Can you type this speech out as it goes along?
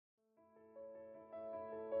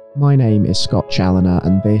My name is Scott Challoner,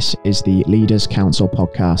 and this is the Leaders Council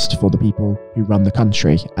podcast for the people who run the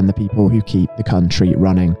country and the people who keep the country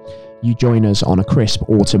running. You join us on a crisp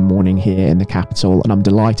autumn morning here in the capital, and I'm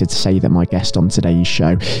delighted to say that my guest on today's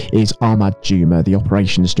show is Ahmad Jooma, the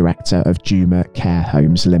Operations Director of Jooma Care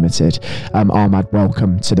Homes Limited. Ahmad,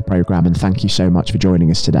 welcome to the programme, and thank you so much for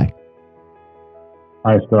joining us today.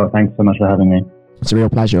 Hi Scott, thanks so much for having me. It's a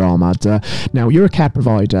real pleasure, Ahmad. Now, you're a care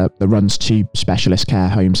provider that runs 2 specialist care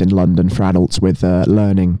homes in London for adults with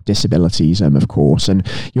learning disabilities, of course, and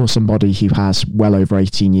you're somebody who has well over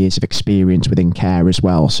 18 years of experience within care as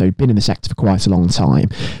well, so been in the sector for quite a long time.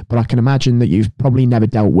 But I can imagine that you've probably never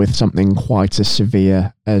dealt with something quite as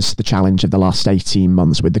severe as the challenge of the last 18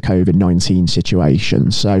 months with the COVID-19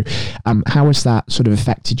 situation. So how has that sort of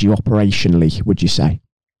affected you operationally, would you say?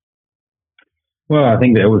 Well, I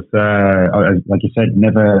think that it was, like you said,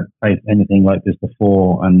 never faced anything like this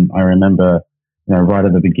before. And I remember, right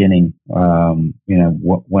at the beginning, when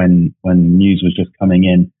news was just coming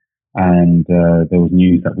in and there was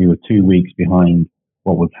news that we were 2 weeks behind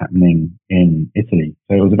what was happening in Italy.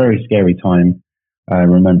 So it was a very scary time,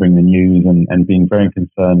 remembering the news and being very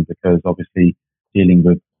concerned because obviously dealing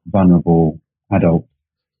with vulnerable adults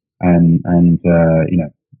and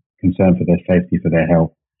concern for their safety, for their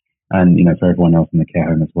health. And, for everyone else in the care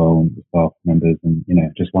home as well, and the staff members, and,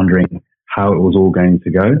 just wondering how it was all going to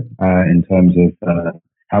go in terms of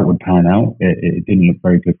how it would pan out. It didn't look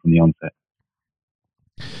very good from the onset.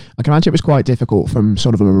 I can imagine it was quite difficult from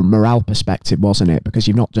sort of a morale perspective, wasn't it? Because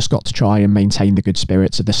you've not just got to try and maintain the good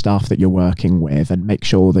spirits of the staff that you're working with and make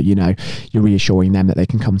sure that, you're reassuring them that they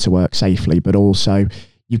can come to work safely, but also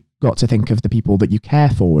you've got to think of the people that you care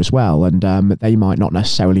for as well. And they might not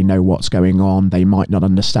necessarily know what's going on. They might not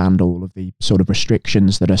understand all of the sort of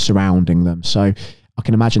restrictions that are surrounding them. So I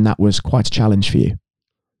can imagine that was quite a challenge for you.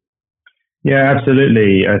 Yeah,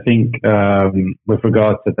 absolutely. I think with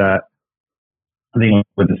regards to that, I think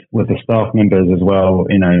with the staff members as well,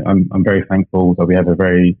 I'm very thankful that we have a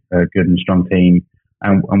very good and strong team,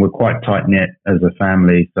 and we're quite tight knit as a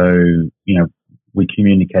family. So, we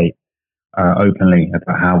communicate openly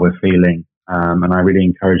about how we're feeling. And I really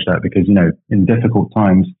encourage that because, in difficult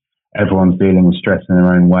times, everyone's dealing with stress in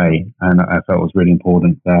their own way. And I felt it was really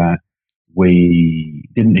important that we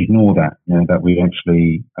didn't ignore that, that we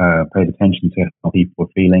actually paid attention to how people were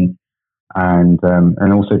feeling. And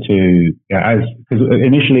also because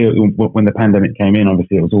initially when the pandemic came in,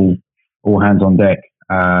 obviously it was all hands on deck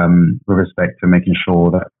with respect to making sure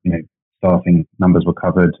that, staffing numbers were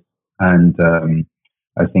covered. And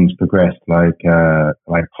as things progressed, like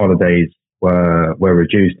holidays were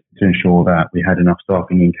reduced to ensure that we had enough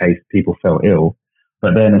staffing in case people fell ill.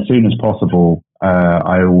 But then as soon as possible,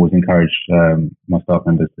 I always encouraged my staff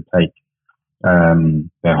members to take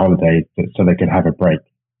their holidays so they could have a break.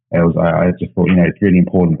 I just thought, it's really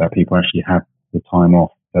important that people actually have the time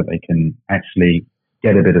off so they can actually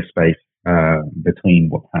get a bit of space between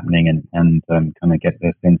what's happening and kind of get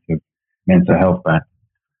their sense of mental health back.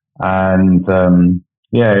 And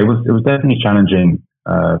it was definitely challenging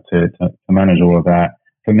to manage all of that.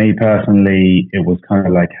 For me personally, it was kind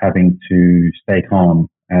of like having to stay calm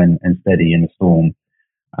and steady in the storm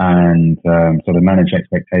and sort of manage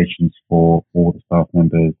expectations for all the staff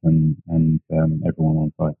members and everyone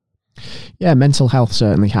on site. Yeah, mental health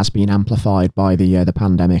certainly has been amplified by the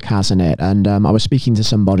pandemic, hasn't it? And I was speaking to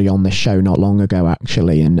somebody on this show not long ago,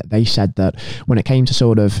 actually, and they said that when it came to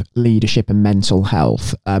sort of leadership and mental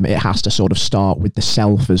health, it has to sort of start with the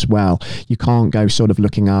self as well. You can't go sort of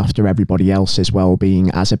looking after everybody else's well-being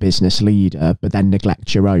as a business leader, but then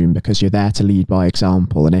neglect your own because you're there to lead by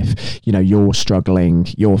example. And if, you're struggling,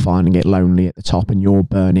 you're finding it lonely at the top and you're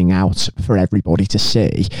burning out for everybody to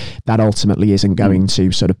see, that ultimately isn't going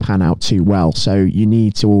to sort of pan out too well. So you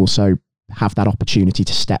need to also have that opportunity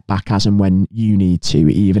to step back as and when you need to,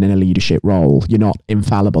 even in a leadership role. You're not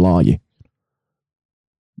infallible, are you?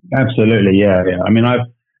 Absolutely, yeah. I mean,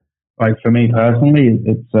 for me personally,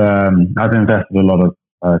 it's I've invested a lot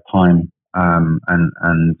of time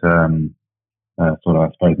and sort of,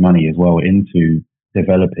 I suppose, money as well into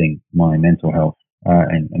developing my mental health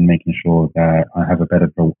and making sure that I have a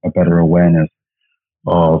better awareness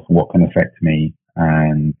of what can affect me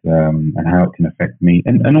and how it can affect me.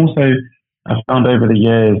 And also I found over the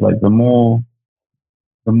years, like the more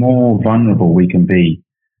vulnerable we can be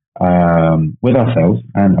with ourselves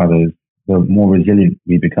and others, the more resilient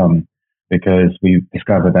we become because we've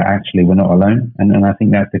discovered that actually we're not alone. And I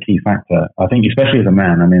think that's the key factor. I think especially as a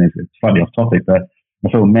man, I mean, it's slightly off topic, but I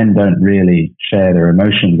feel men don't really share their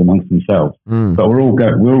emotions amongst themselves, but we're all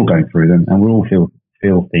going through them and we all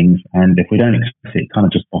feel things. And if we don't express it, it kind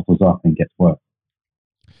of just bottles up and gets worse.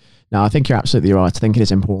 No, I think you're absolutely right. I think it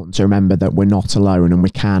is important to remember that we're not alone and we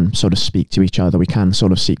can sort of speak to each other. We can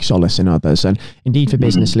sort of seek solace in others. And indeed for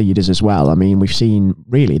business leaders as well. I mean, we've seen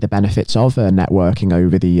really the benefits of networking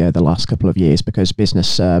over the last couple of years, because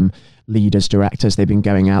business leaders, directors, they've been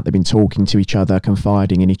going out, they've been talking to each other,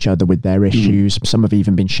 confiding in each other with their issues. Some have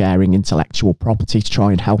even been sharing intellectual property to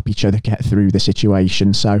try and help each other get through the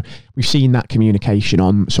situation. So we've seen that communication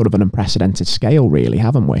on sort of an unprecedented scale, really,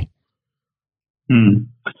 haven't we?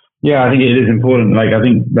 Yeah, I think it is important. Like, I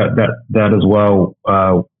think that as well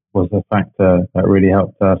was a factor that really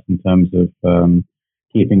helped us in terms of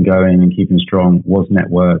keeping going and keeping strong, was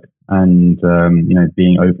network and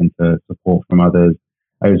being open to support from others.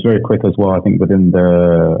 I was very quick as well. I think within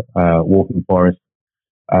the Walking Forest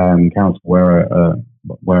council where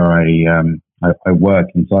I work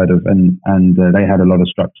inside of, and they had a lot of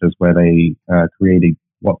structures where they created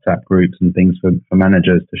WhatsApp groups and things for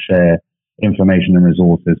managers to share information and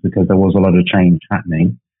resources, because there was a lot of change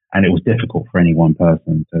happening and it was difficult for any one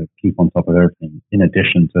person to keep on top of everything in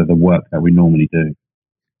addition to the work that we normally do.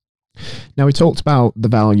 Now, we talked about the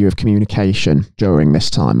value of communication during this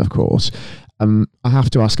time, of course. I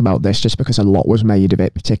have to ask about this just because a lot was made of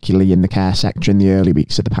it, particularly in the care sector in the early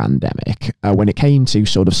weeks of the pandemic, when it came to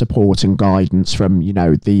sort of support and guidance from,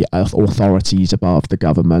 the authorities above the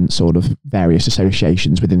government, sort of various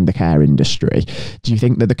associations within the care industry. Do you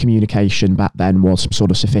think that the communication back then was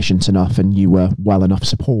sort of sufficient enough and you were well enough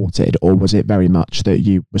supported, or was it very much that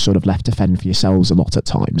you were sort of left to fend for yourselves a lot at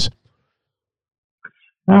times?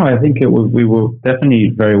 No, I think we were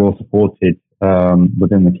definitely very well supported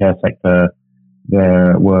within the care sector.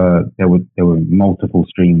 There were multiple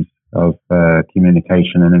streams of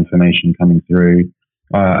communication and information coming through.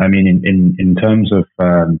 I mean, in terms of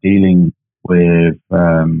dealing with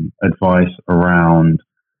advice around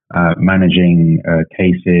managing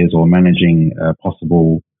cases or managing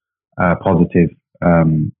possible positive, how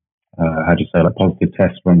do you say, like positive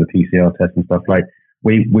tests from the PCR test and stuff, like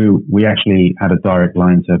we actually had a direct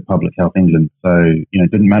line to Public Health England. So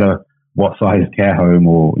it didn't matter what size care home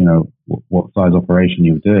or what size operation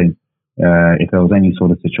you were doing. If there was any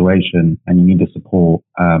sort of situation and you needed support,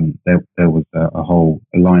 there was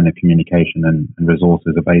a line of communication and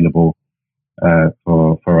resources available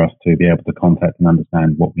for us to be able to contact and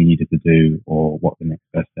understand what we needed to do or what the next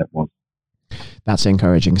best step was. That's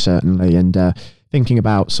encouraging, certainly. And thinking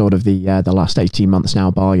about sort of the last 18 months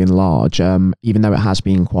now, by and large, even though it has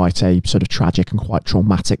been quite a sort of tragic and quite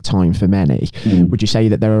traumatic time for many, would you say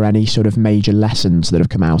that there are any sort of major lessons that have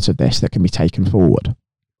come out of this that can be taken forward?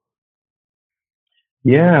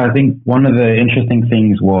 Yeah, I think one of the interesting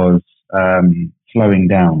things was slowing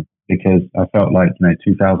down, because I felt like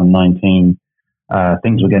 2019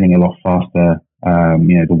 things were getting a lot faster.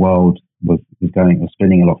 The world was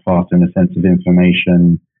spinning a lot faster in the sense of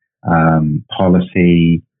information,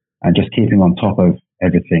 policy, and just keeping on top of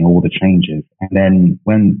everything, all the changes. And then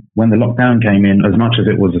when the lockdown came in, as much as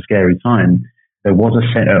it was a scary time, there was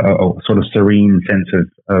a sort of serene sense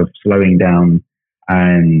of slowing down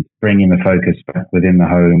and bringing the focus back within the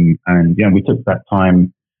home. And we took that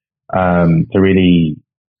time to really,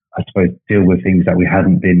 I suppose, deal with things that we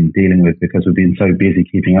hadn't been dealing with because we've been so busy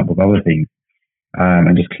keeping up with other things.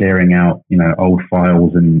 And just clearing out, old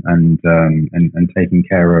files and taking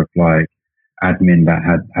care of like admin that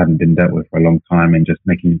hadn't been dealt with for a long time, and just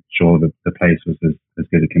making sure that the place was as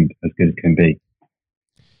good as it can be.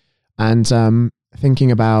 And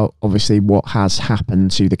thinking about obviously what has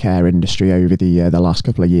happened to the care industry over the last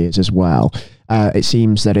couple of years as well, it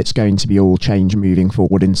seems that it's going to be all change moving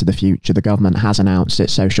forward into the future. The government has announced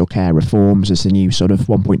its social care reforms as the new sort of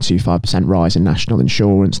 1.25% rise in national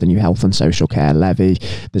insurance, the new health and social care levy.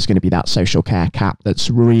 There's going to be that social care cap that's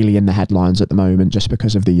really in the headlines at the moment just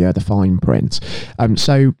because of the fine print.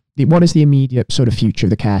 So what is the immediate sort of future of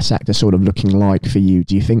the care sector sort of looking like for you?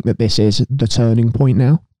 Do you think that this is the turning point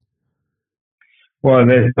now? Well,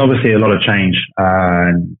 there's obviously a lot of change,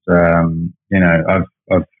 and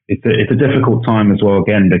it's a difficult time as well,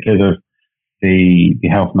 again, because of the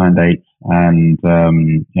health mandates and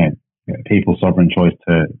people's sovereign choice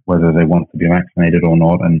to whether they want to be vaccinated or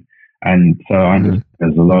not, and so I understand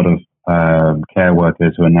there's a lot of care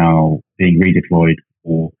workers who are now being redeployed,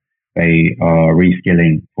 or they are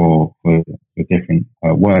reskilling for different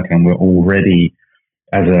work, and we're already,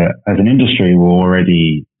 as an industry, we're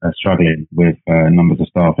already struggling with numbers of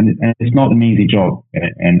staff, and it's not an easy job,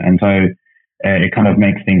 and so it kind of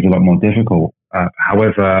makes things a lot more difficult.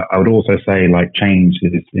 However, I would also say like change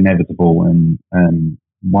is inevitable, and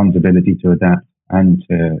one's ability to adapt and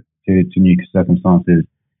to new circumstances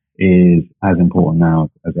is as important now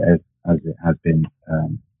as it has been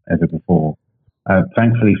ever before.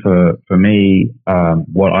 thankfully for me,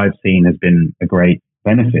 what I've seen has been a great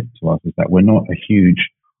benefit to us is that we're not a huge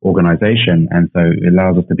organization, and so it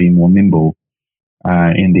allows us to be more nimble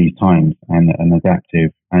in these times and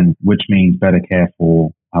adaptive, and which means better care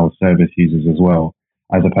for our service users as well,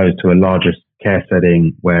 as opposed to a larger care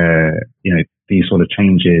setting where these sort of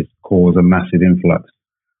changes cause a massive influx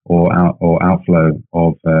or outflow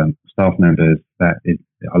of staff members that is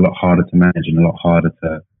a lot harder to manage and a lot harder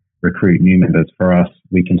to recruit new members. For us,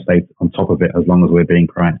 we can stay on top of it as long as we're being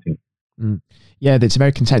proactive. Yeah, it's a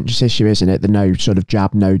very contentious issue, isn't it? The no sort of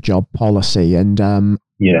jab, no job policy. And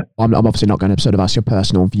yeah, I'm obviously not going to sort of ask your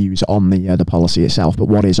personal views on the policy itself, but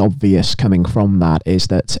what is obvious coming from that is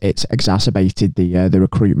that it's exacerbated the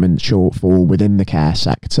recruitment shortfall within the care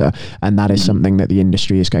sector, and that is something that the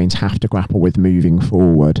industry is going to have to grapple with moving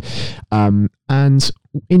forward. And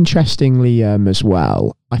interestingly, as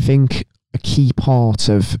well, I think a key part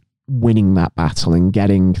of winning that battle and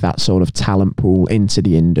getting that sort of talent pool into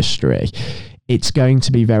the industry, it's going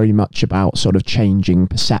to be very much about sort of changing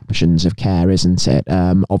perceptions of care, isn't it?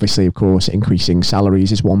 Obviously, of course, increasing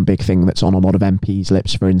salaries is one big thing that's on a lot of MPs'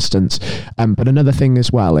 lips, for instance. But another thing as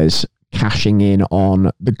well is cashing in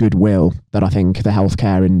on the goodwill that I think the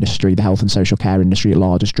healthcare industry, the health and social care industry at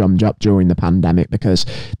large, has drummed up during the pandemic, because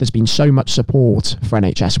there's been so much support for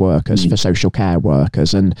NHS workers, for social care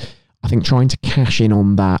workers. And I think trying to cash in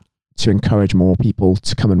on that to encourage more people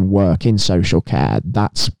to come and work in social care,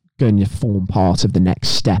 that's going to form part of the next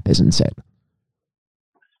step, isn't it?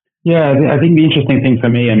 Yeah, I think the interesting thing for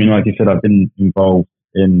me, I mean, like you said, I've been involved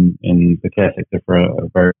in the care sector for a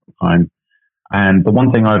very long time. And the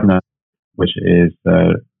one thing I've noticed, which is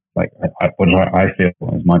what I feel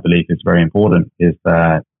is my belief is very important, is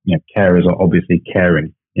that carers are obviously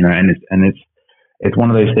caring, and it's one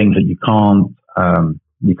of those things that you can't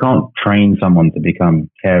train someone to become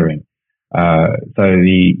caring. So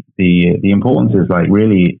the importance is like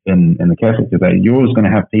really in the care sector that you're always going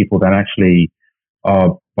to have people that actually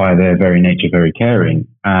are by their very nature very caring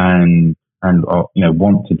and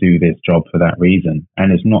want to do this job for that reason.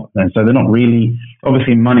 And so they're not really,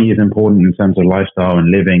 obviously money is important in terms of lifestyle and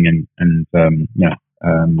living and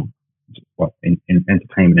in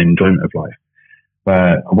entertainment and enjoyment of life.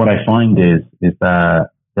 But what I find is that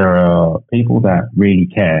there are people that really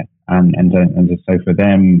care. And so for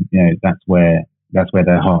them, that's where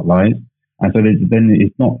their heart lies. And so then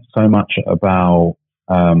it's not so much about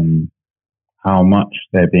how much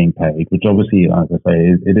they're being paid, which obviously, as I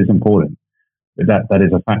say, it is important. That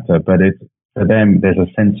is a factor. But it's for them, there's a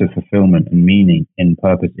sense of fulfillment and meaning in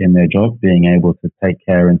purpose in their job, being able to take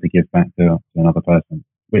care and to give back to another person,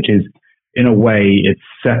 which is, in a way, it's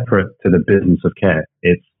separate to the business of care.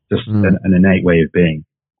 It's just an innate way of being.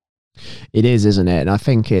 It is, isn't it? And I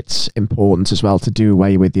think it's important as well to do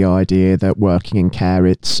away with the idea that working in care,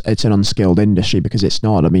 it's an unskilled industry, because it's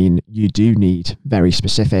not. I mean, you do need very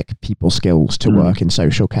specific people skills to work in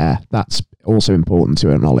social care. That's also important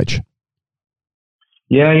to acknowledge.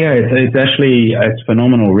 Yeah, it's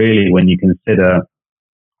phenomenal, really, when you consider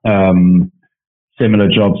similar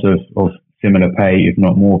jobs of similar pay, if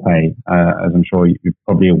not more pay. As I'm sure you're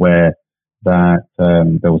probably aware, that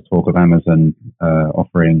there was talk of Amazon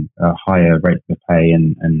offering higher rates of pay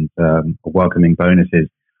and welcoming bonuses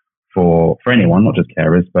for anyone, not just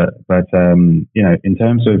carers, but in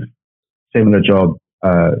terms of similar job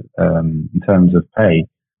in terms of pay.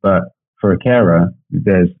 But for a carer,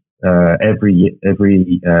 there's every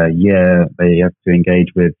year they have to engage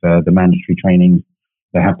with the mandatory trainings.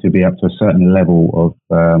 They have to be up to a certain level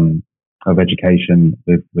of education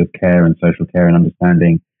with care and social care and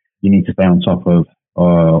understanding. You need to stay on top of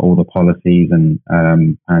all the policies and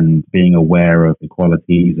being aware of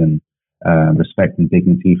equalities and respect and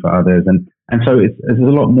dignity for others. And so there's a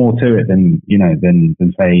lot more to it than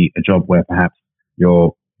say a job where perhaps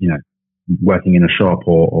you're working in a shop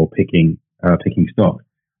or picking stock.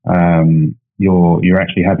 You're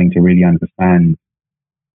actually having to really understand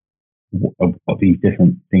what these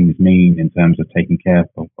different things mean in terms of taking care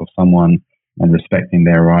of someone and respecting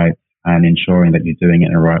their rights, and ensuring that you're doing it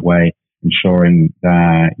in the right way, ensuring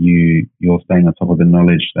that you're staying on top of the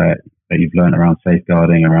knowledge that you've learned around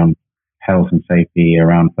safeguarding, around health and safety,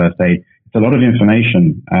 around first aid. It's a lot of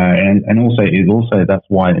information, and also that's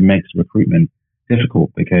why it makes recruitment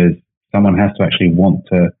difficult, because someone has to actually want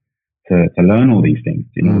to learn all these things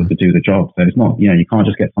in order to do the job. So it's not, you can't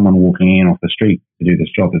just get someone walking in off the street to do this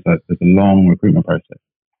job. There's a long recruitment process.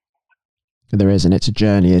 There is, and it's a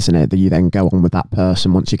journey, isn't it, that you then go on with that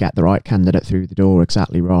person once you get the right candidate through the door.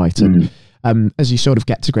 Exactly right. And As you sort of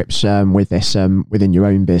get to grips with this within your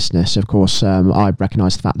own business, of course, I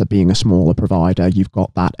recognise the fact that being a smaller provider, you've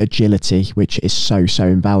got that agility, which is so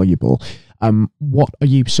invaluable. What are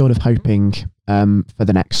you sort of hoping for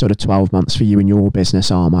the next sort of 12 months for you and your business,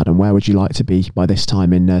 Ahmad, and where would you like to be by this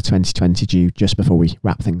time in 2020, just before we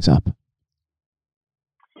wrap things up?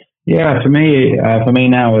 Yeah, for me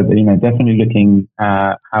now, definitely looking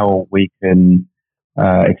at how we can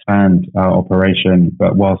expand our operation,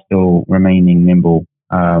 but while still remaining nimble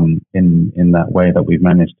in that way that we've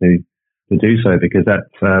managed to do so. Because that's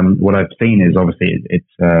what I've seen is obviously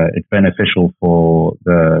it's beneficial for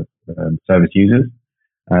the service users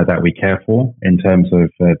that we care for. In terms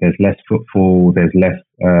of there's less footfall, there's less.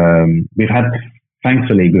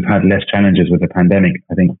 Thankfully, we've had less challenges with the pandemic.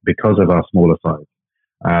 I think because of our smaller size.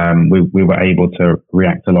 We were able to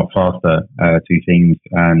react a lot faster to things,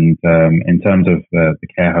 and in terms of the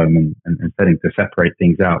care home and setting to separate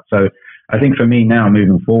things out. So I think for me now,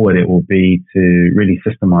 moving forward, it will be to really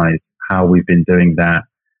systemize how we've been doing that,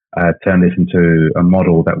 turn this into a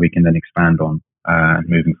model that we can then expand on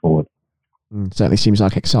moving forward. Certainly seems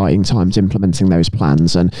like exciting times implementing those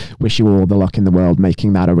plans, and wish you all the luck in the world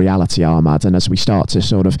making that a reality, Ahmad. And as we start to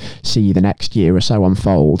sort of see the next year or so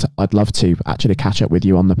unfold, I'd love to actually catch up with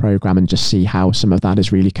you on the programme and just see how some of that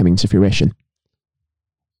is really coming to fruition.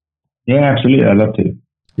 Yeah, absolutely. I'd love to.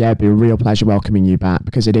 Yeah, it'd be a real pleasure welcoming you back,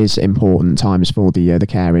 because it is important times for the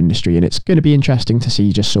care industry, and it's going to be interesting to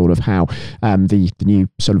see just sort of how the new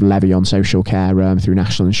sort of levy on social care through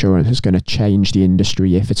national insurance is going to change the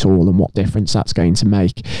industry, if at all, and what difference that's going to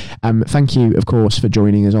make. Thank you, of course, for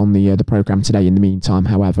joining us on the programme today. In the meantime,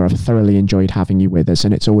 however, I've thoroughly enjoyed having you with us,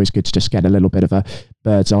 and it's always good to just get a little bit of a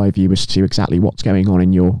bird's eye view as to exactly what's going on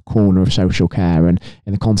in your corner of social care, and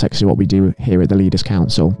in the context of what we do here at the Leaders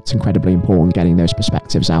Council. It's incredibly important getting those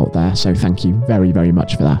perspectives out there, so thank you very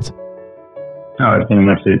much for that. Oh, it's been an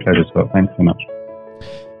absolute pleasure, Scott. Thanks so much.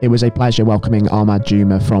 It was a pleasure welcoming Ahmad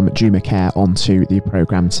Jooma from Jooma Care onto the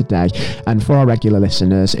programme today. And for our regular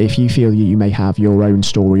listeners, if you feel you may have your own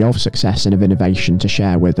story of success and of innovation to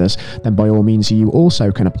share with us, then by all means you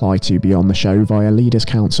also can apply to be on the show via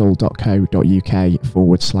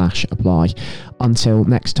leaderscouncil.co.uk/apply. Until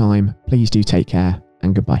next time, please do take care,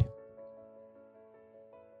 and goodbye.